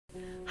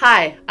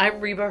Hi,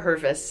 I'm Reba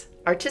Hervis,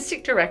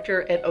 Artistic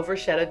Director at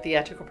Overshadowed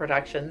Theatrical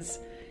Productions,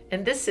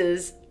 and this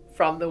is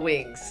From the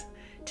Wings.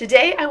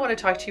 Today I want to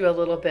talk to you a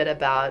little bit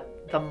about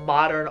the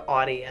modern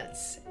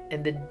audience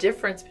and the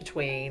difference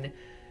between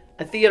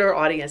a theater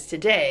audience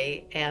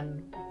today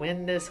and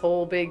when this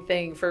whole big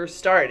thing first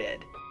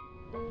started.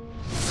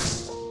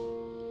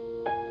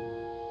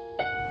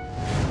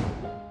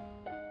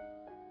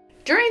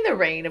 During the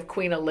reign of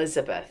Queen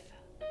Elizabeth,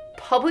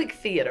 public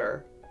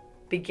theater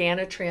began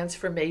a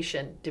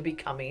transformation to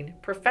becoming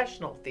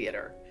professional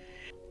theater.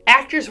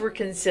 Actors were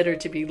considered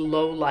to be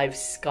low-life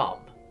scum,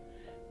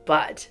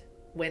 but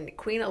when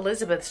Queen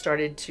Elizabeth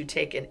started to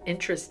take an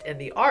interest in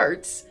the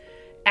arts,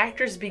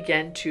 actors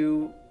began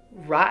to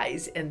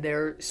rise in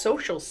their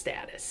social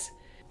status.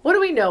 What do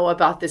we know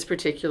about this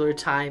particular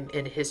time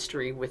in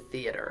history with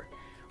theater?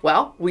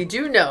 Well, we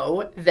do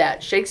know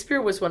that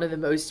Shakespeare was one of the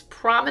most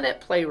prominent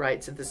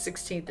playwrights of the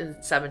 16th and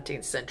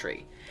 17th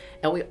century.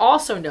 And we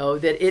also know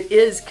that it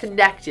is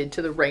connected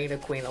to the reign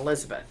of Queen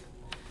Elizabeth.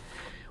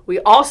 We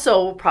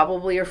also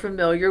probably are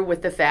familiar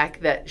with the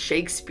fact that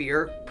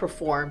Shakespeare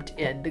performed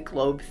in the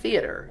Globe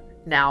Theater.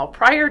 Now,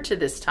 prior to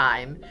this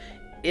time,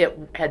 it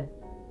had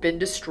been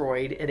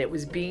destroyed and it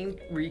was being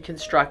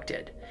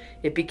reconstructed.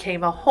 It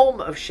became a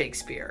home of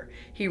Shakespeare.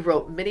 He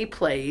wrote many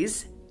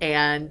plays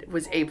and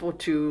was able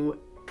to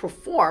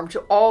perform to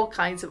all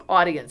kinds of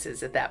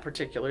audiences at that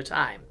particular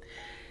time.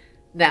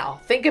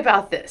 Now, think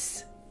about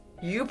this.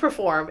 You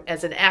perform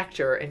as an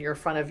actor and you're in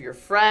front of your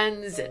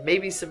friends and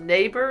maybe some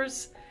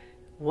neighbors.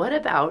 What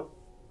about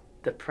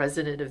the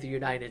President of the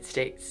United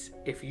States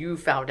if you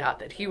found out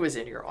that he was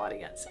in your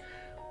audience?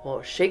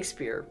 Well,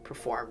 Shakespeare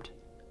performed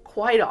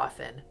quite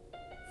often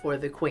for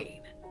the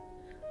Queen.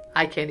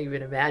 I can't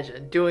even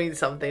imagine doing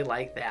something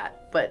like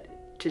that. But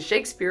to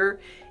Shakespeare,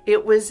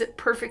 it was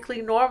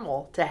perfectly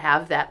normal to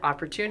have that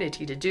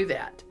opportunity to do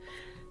that.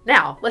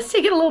 Now, let's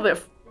take it a little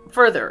bit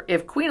further.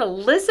 If Queen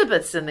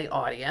Elizabeth's in the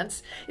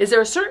audience, is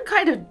there a certain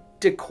kind of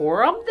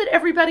decorum that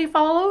everybody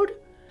followed?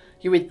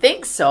 You would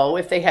think so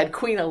if they had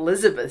Queen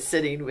Elizabeth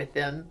sitting with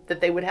them, that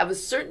they would have a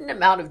certain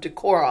amount of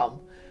decorum,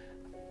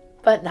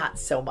 but not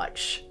so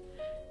much.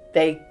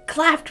 They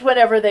clapped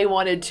whenever they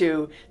wanted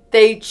to.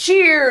 They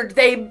cheered,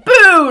 they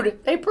booed,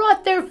 they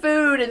brought their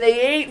food and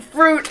they ate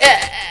fruit,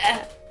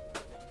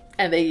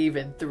 and they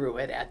even threw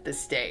it at the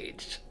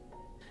stage.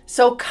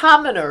 So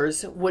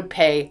commoners would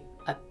pay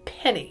a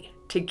penny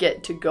to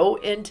get to go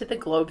into the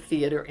Globe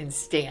Theater and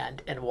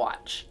stand and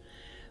watch.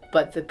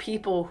 But the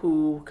people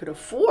who could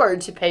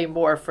afford to pay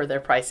more for their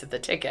price of the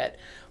ticket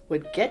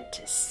would get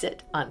to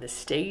sit on the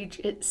stage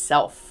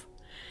itself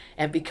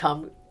and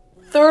become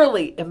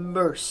thoroughly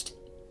immersed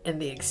in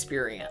the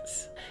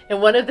experience.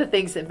 And one of the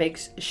things that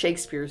makes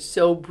Shakespeare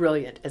so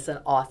brilliant as an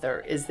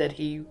author is that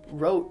he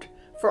wrote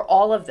for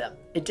all of them.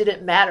 It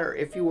didn't matter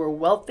if you were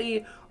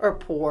wealthy or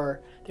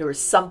poor. There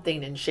was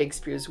something in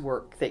Shakespeare's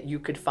work that you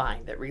could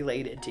find that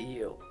related to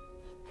you.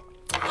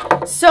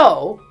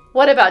 So,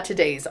 what about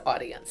today's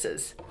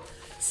audiences?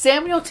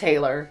 Samuel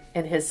Taylor,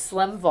 in his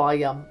slim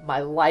volume, My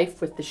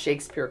Life with the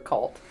Shakespeare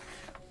Cult,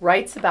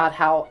 writes about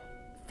how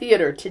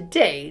theater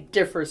today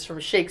differs from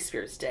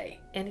Shakespeare's day.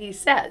 And he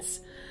says,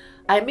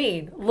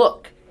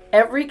 look,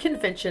 every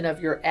convention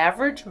of your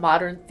average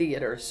modern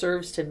theater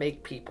serves to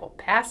make people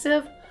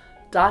passive,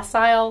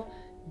 docile,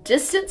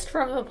 distanced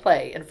from the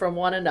play and from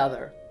one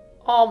another,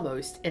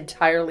 almost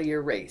entirely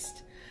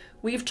erased.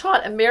 We've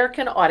taught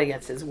American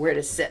audiences where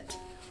to sit.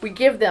 We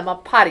give them a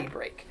potty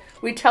break.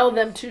 We tell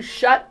them to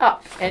shut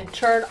up and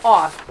turn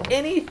off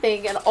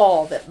anything and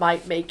all that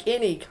might make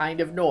any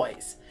kind of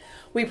noise.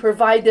 We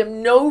provide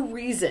them no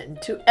reason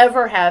to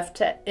ever have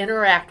to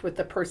interact with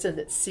the person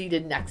that's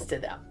seated next to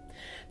them.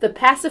 The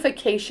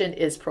pacification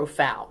is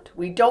profound.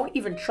 We don't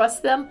even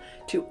trust them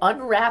to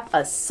unwrap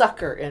a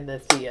sucker in the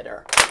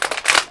theater.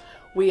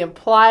 We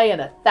imply in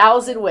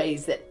 1,000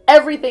 ways that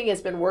everything has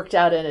been worked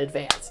out in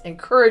advance,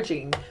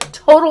 encouraging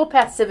total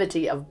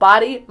passivity of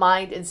body,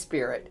 mind, and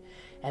spirit.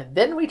 And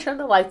then we turn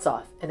the lights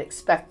off and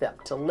expect them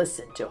to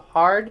listen to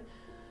hard,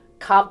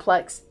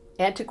 complex,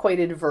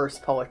 antiquated verse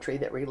poetry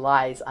that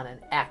relies on an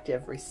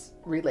active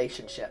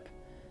relationship.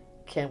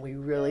 Can we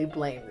really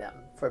blame them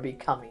for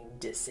becoming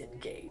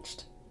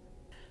disengaged?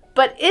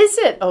 But is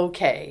it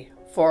okay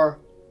for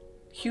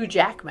Hugh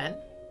Jackman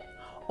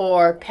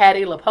or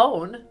Patti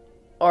LuPone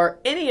or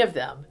any of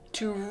them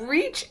to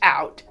reach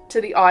out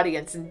to the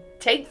audience and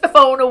take the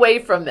phone away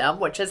from them,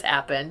 which has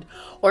happened,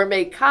 or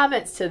make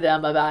comments to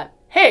them about,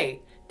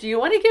 hey, do you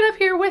want to get up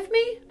here with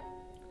me?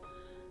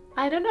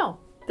 I don't know.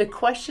 The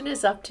question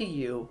is up to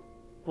you.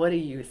 What do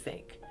you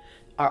think?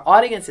 Our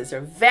audiences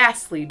are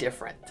vastly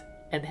different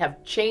and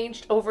have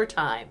changed over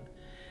time.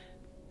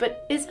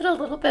 But is it a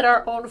little bit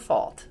our own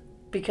fault?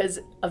 Because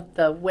of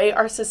the way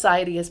our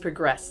society has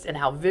progressed and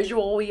how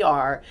visual we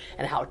are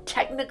and how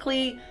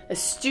technically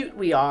astute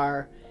we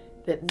are,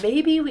 that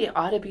maybe we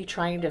ought to be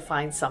trying to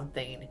find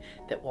something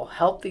that will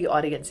help the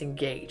audience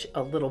engage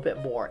a little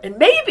bit more. And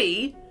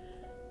maybe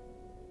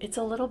it's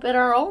a little bit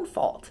our own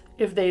fault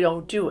if they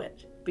don't do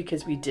it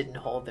because we didn't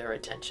hold their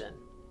attention.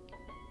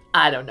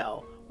 I don't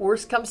know.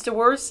 worst comes to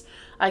worst,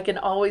 I can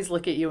always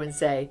look at you and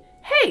say,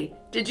 hey,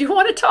 did you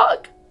want to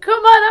talk?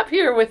 Come on up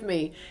here with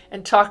me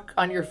and talk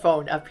on your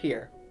phone up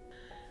here.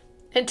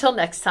 Until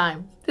next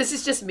time, this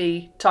is just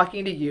me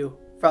talking to you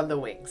from the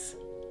wings.